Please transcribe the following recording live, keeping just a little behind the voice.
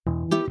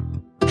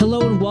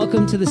Hello and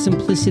welcome to the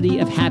Simplicity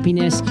of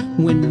Happiness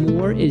When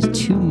More is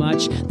Too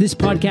Much. This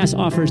podcast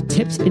offers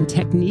tips and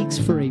techniques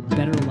for a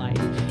better life.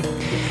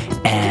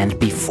 And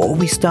before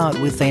we start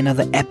with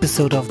another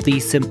episode of the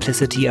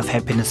Simplicity of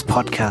Happiness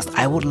podcast,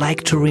 I would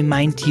like to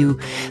remind you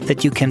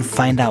that you can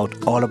find out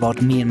all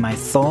about me and my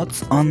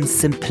thoughts on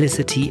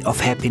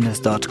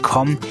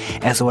simplicityofhappiness.com,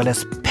 as well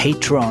as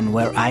Patreon,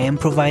 where I am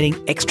providing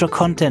extra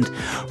content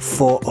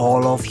for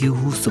all of you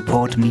who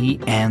support me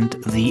and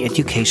the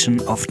education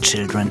of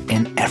children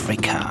in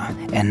Africa.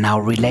 And now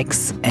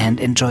relax and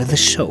enjoy the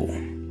show.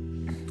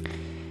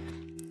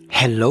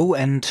 Hello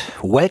and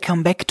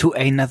welcome back to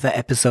another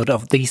episode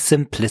of the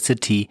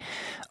Simplicity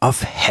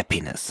of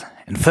Happiness.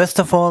 And first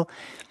of all,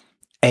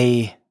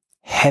 a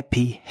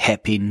happy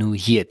new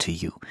year to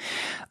you.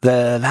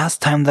 The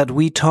last time that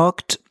we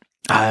talked,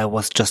 I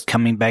was just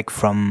coming back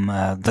from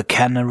the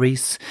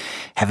Canaries,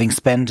 having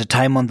spent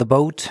time on the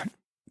boat.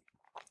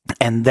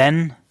 And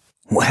then,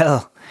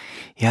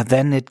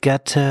 then it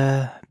got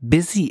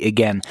busy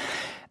again.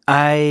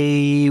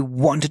 I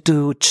wanted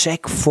to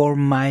check for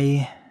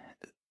my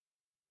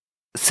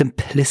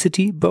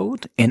Simplicity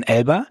boat in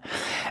Elba,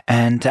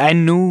 and I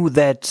knew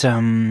that I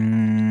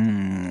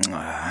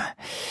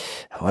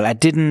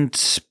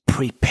didn't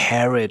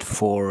prepare it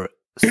for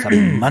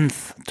some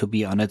month to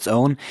be on its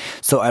own,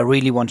 so I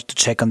really wanted to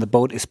check on the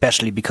boat,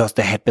 especially because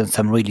there had been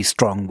some really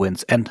strong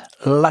winds, and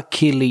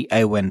luckily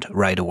I went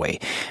right away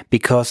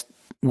because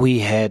we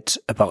had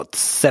about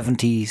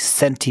 70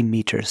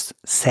 centimeters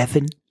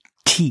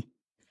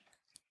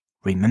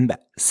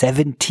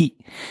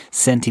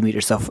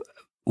of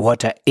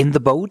water in the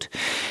boat,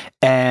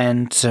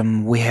 and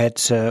we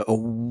had a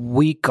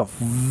week of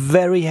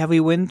very heavy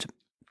wind,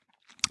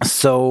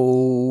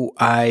 so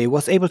I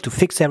was able to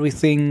fix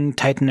everything,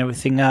 tighten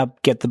everything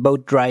up, get the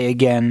boat dry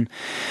again,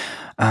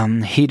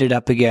 heat it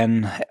up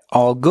again,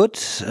 all good,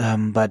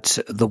 but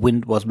the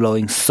wind was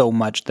blowing so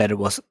much that it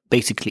was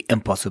basically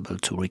impossible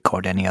to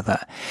record any other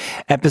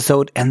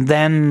episode. And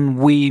then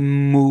we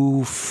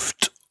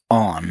moved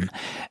on.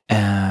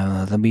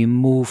 Then we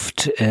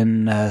moved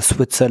in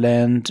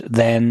Switzerland.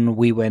 Then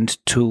we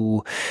went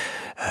to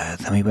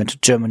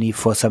Germany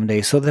for some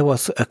days. So there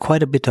was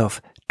quite a bit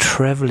of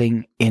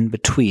traveling in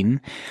between.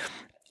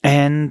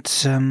 And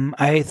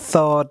I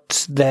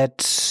thought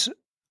that,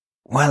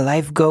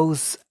 life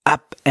goes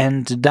up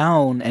and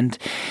down. And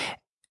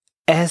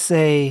as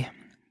a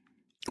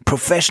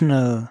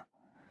professional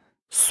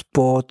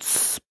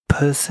sports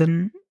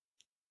person,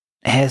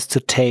 has to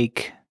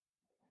take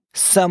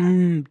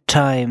some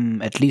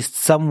time, at least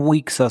some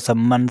weeks or some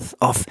months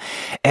off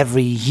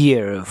every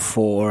year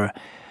for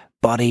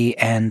body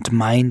and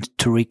mind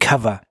to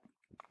recover.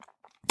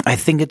 I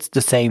think it's the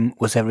same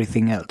with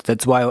everything else.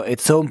 That's why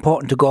it's so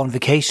important to go on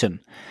vacation.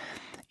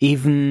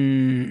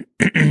 Even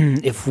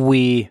if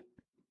we,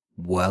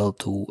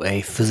 do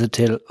a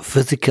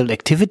physical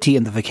activity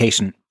in the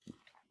vacation.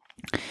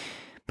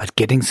 But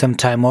getting some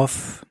time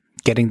off,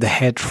 getting the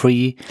head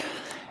free.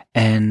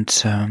 And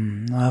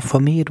for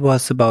me, it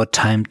was about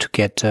time to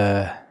get,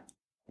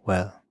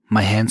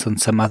 my hands on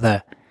some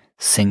other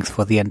things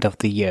for the end of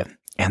the year.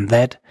 And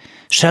that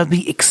shall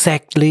be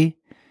exactly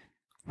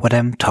what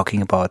I'm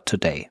talking about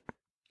today.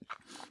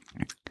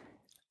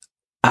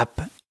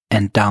 Up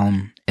and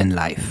down in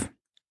life.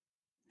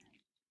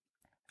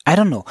 I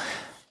don't know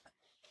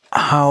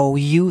how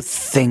you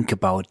think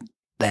about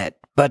that,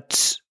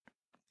 but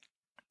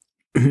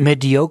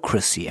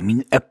mediocrity,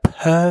 a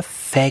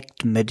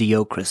perfect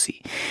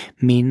mediocrity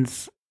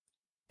means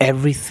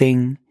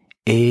everything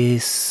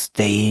is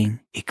staying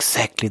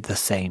exactly the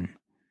same.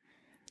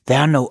 There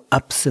are no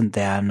ups and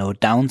there are no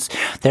downs.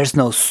 There's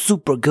no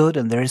super good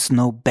and there is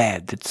no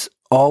bad. It's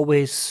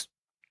always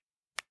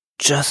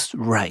just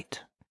right.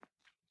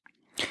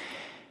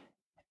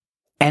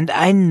 And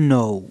I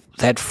know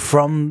that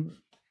from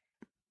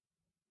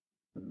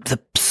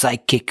the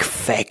psychic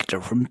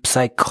factor, from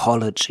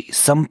psychology,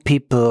 some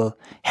people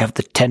have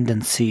the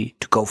tendency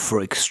to go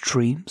for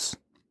extremes,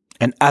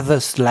 and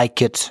others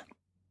like it,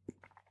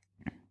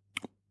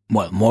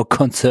 more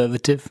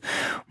conservative,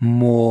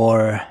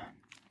 more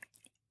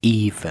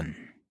even.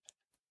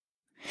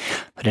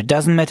 But it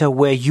doesn't matter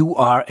where you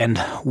are and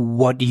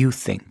what you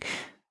think.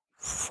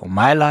 For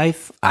my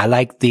life, I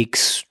like the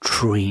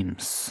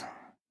extremes.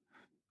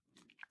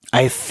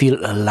 I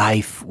feel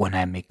alive when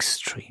I'm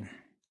extreme.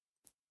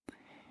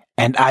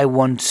 And I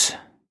want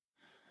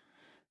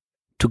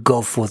to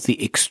go for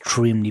the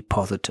extremely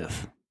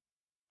positive.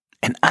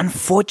 And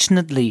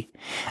unfortunately,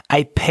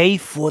 I pay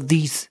for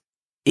these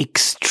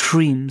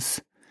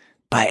extremes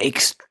by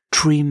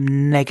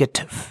extreme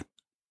negative.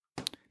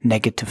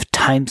 Negative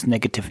times,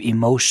 negative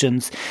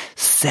emotions,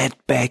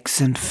 setbacks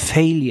and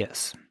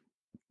failures.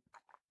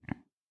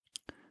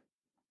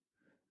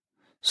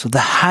 So the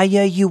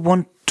higher you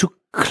want to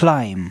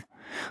climb,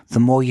 the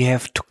more you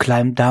have to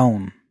climb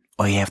down.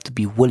 Or you have to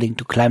be willing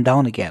to climb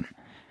down again.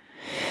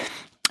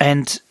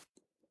 And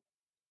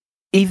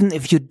even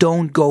if you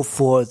don't go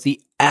for the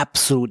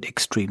absolute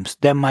extremes,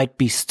 there might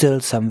be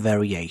still some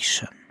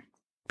variation.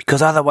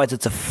 Because otherwise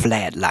it's a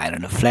flat line,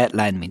 and a flat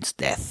line means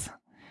death.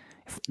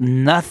 If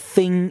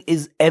nothing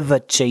is ever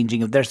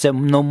changing, if there's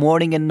no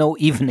morning and no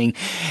evening,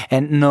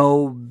 and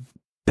no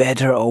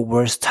better or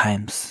worse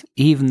times,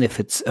 even if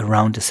it's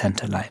around the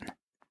center line,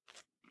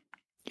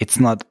 it's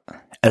not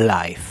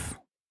alive.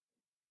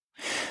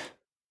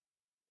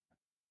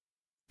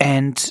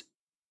 And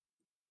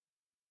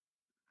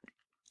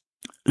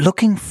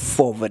looking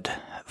forward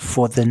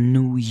for the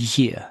new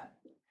year,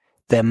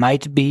 there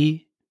might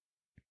be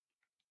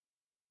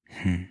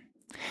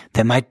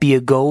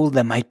a goal,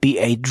 there might be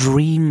a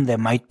dream, there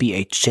might be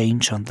a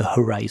change on the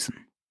horizon.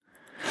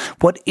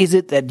 What is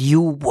it that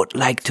you would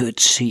like to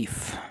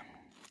achieve?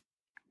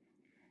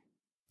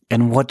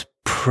 And what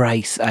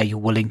price are you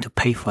willing to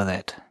pay for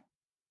that?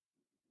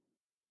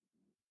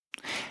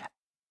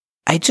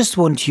 I just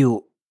want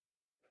you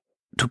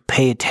to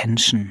pay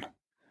attention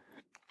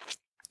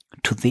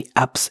to the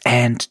ups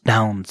and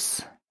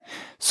downs.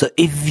 So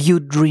if you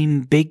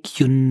dream big,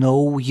 you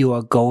know you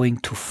are going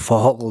to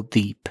fall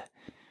deep.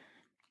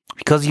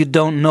 Because you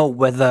don't know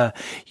whether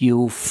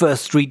you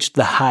first reach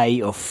the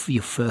high or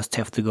you first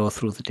have to go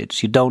through the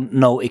ditch. You don't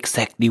know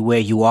exactly where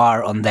you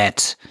are on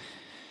that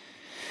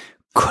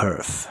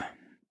curve.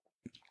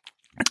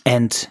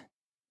 And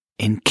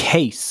in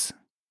case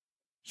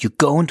you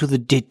go into the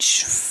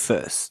ditch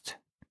first,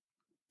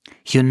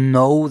 you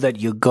know that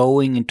you're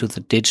going into the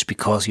ditch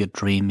because you're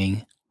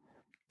dreaming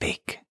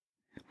big.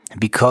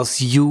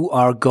 Because you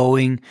are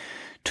going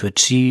to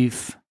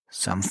achieve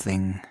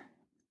something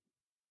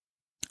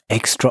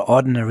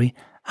extraordinary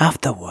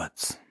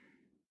afterwards.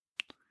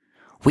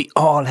 We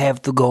all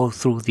have to go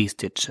through these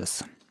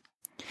ditches.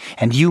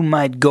 And you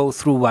might go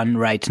through one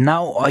right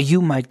now, or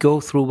you might go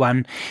through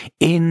one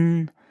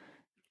in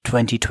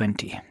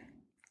 2020.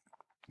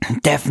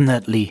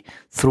 Definitely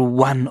through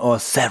one or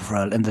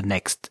several in the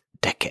next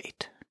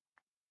decade.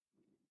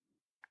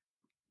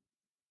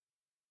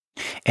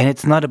 And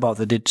it's not about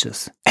the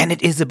ditches. And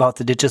it is about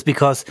the ditches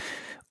because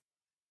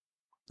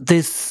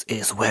this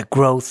is where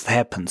growth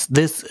happens.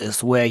 This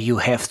is where you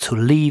have to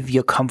leave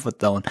your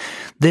comfort zone.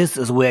 This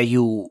is where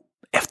you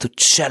have to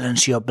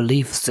challenge your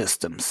belief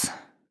systems.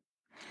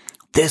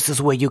 This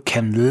is where you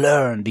can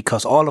learn,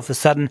 because all of a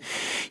sudden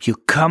you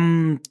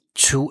come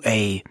to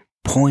a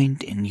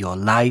point in your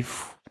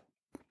life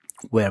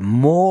where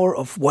more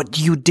of what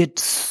you did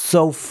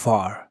so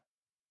far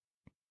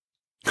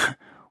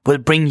will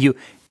bring you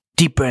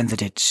deeper in the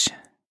ditch.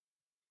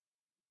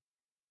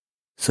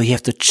 So you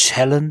have to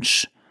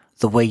challenge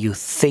the way you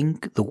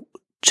think,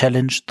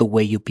 challenge the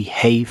way you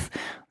behave,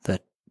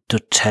 to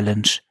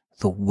challenge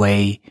the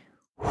way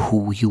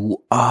who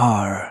you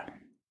are.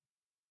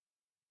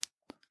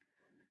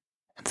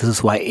 And this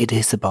is why it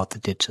is about the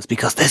ditches,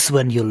 because this is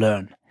when you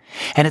learn.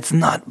 And it's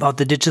not about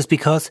the ditches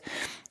because,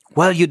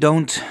 well, you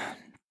don't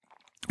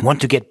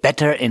want to get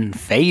better in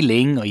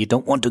failing, or you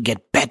don't want to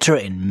get better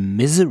in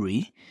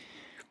misery.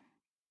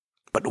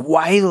 But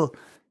while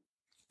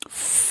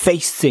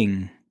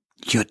facing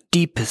your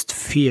deepest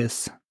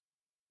fears,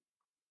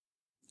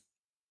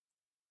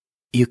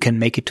 you can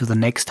make it to the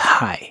next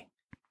high.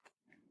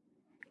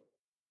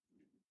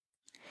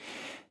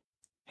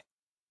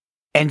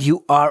 And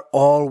you are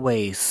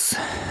always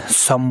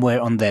somewhere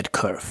on that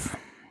curve.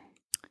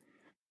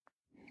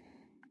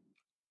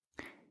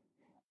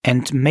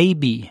 And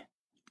maybe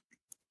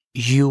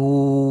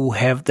you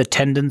have the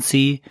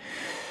tendency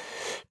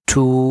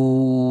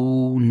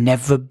to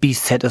never be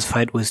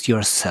satisfied with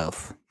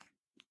yourself,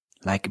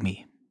 like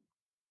me.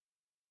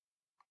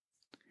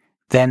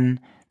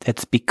 Then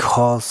that's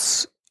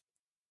because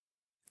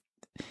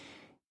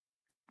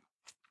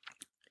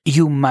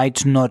you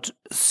might not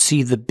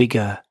see the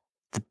bigger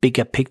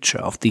picture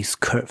of these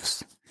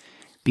curves.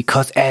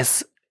 Because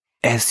as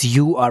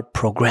you are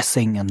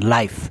progressing in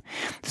life,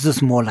 this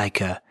is more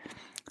like a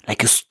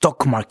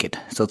stock market.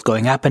 So it's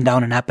going up and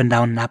down and up and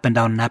down and up and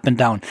down and up and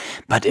down.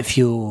 But if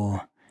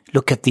you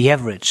look at the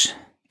average,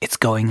 it's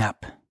going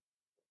up.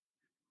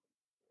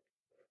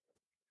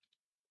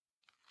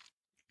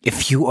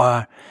 If you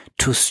are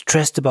too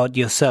stressed about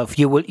yourself,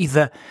 you will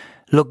either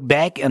look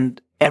back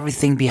and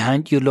everything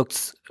behind you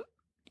looks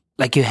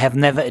like you have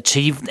never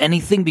achieved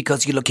anything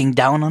because you're looking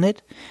down on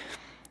it.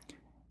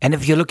 And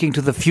if you're looking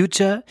to the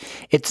future,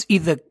 it's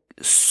either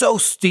so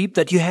steep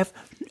that you have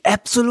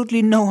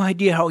absolutely no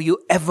idea how you're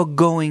ever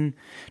going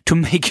to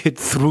make it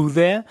through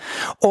there,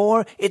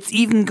 or it's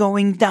even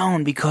going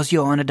down because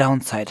you're on a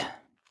downside.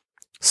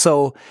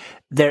 So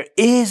there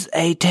is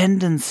a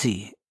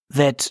tendency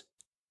that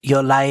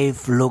your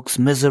life looks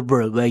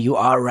miserable where you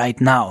are right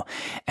now,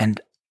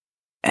 and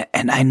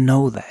I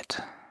know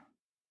that.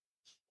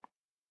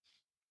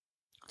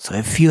 So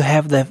if you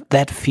have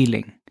that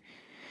feeling,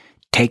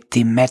 take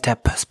the meta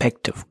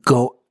perspective.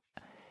 Go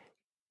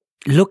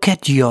look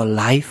at your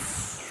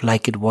life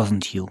like it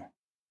wasn't you,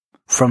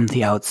 from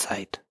the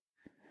outside.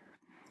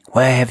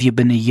 Where have you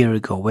been a year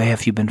ago? Where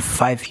have you been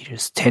 5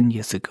 years, 10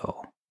 years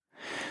ago?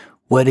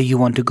 Where do you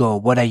want to go?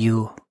 What are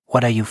you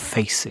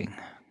facing?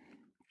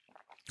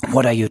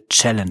 What are your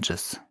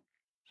challenges?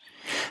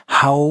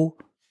 How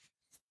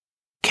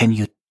can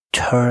you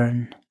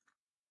turn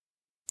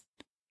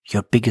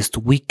your biggest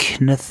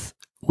weakness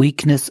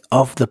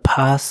of the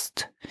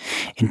past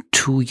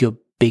into your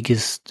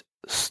biggest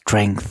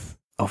strength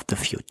of the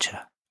future.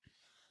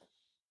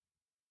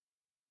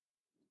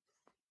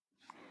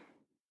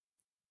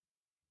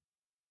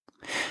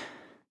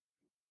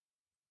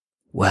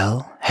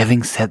 Well,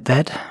 having said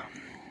that,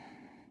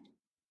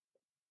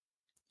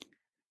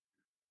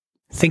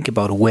 think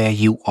about where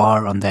you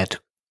are on that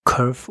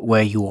curve,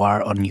 where you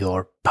are on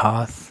your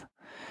path,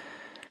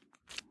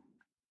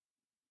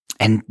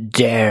 and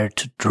dare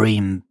to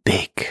dream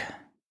big,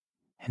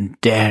 and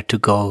dare to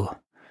go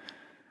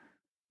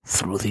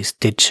through these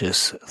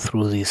ditches,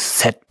 through these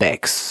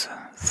setbacks,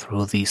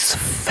 through these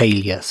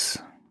failures.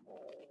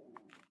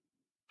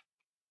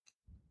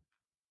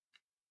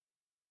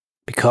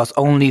 Because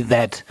only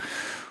that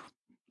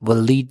will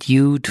lead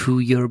you to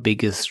your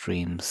biggest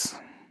dreams.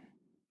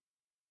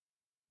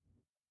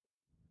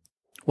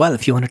 Well,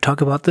 if you want to talk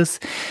about this,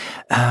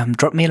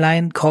 drop me a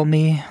line, call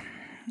me,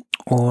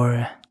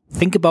 or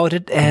think about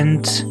it,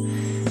 and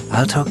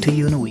I'll talk to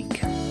you in a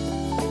week.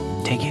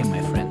 Take care,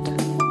 my friend.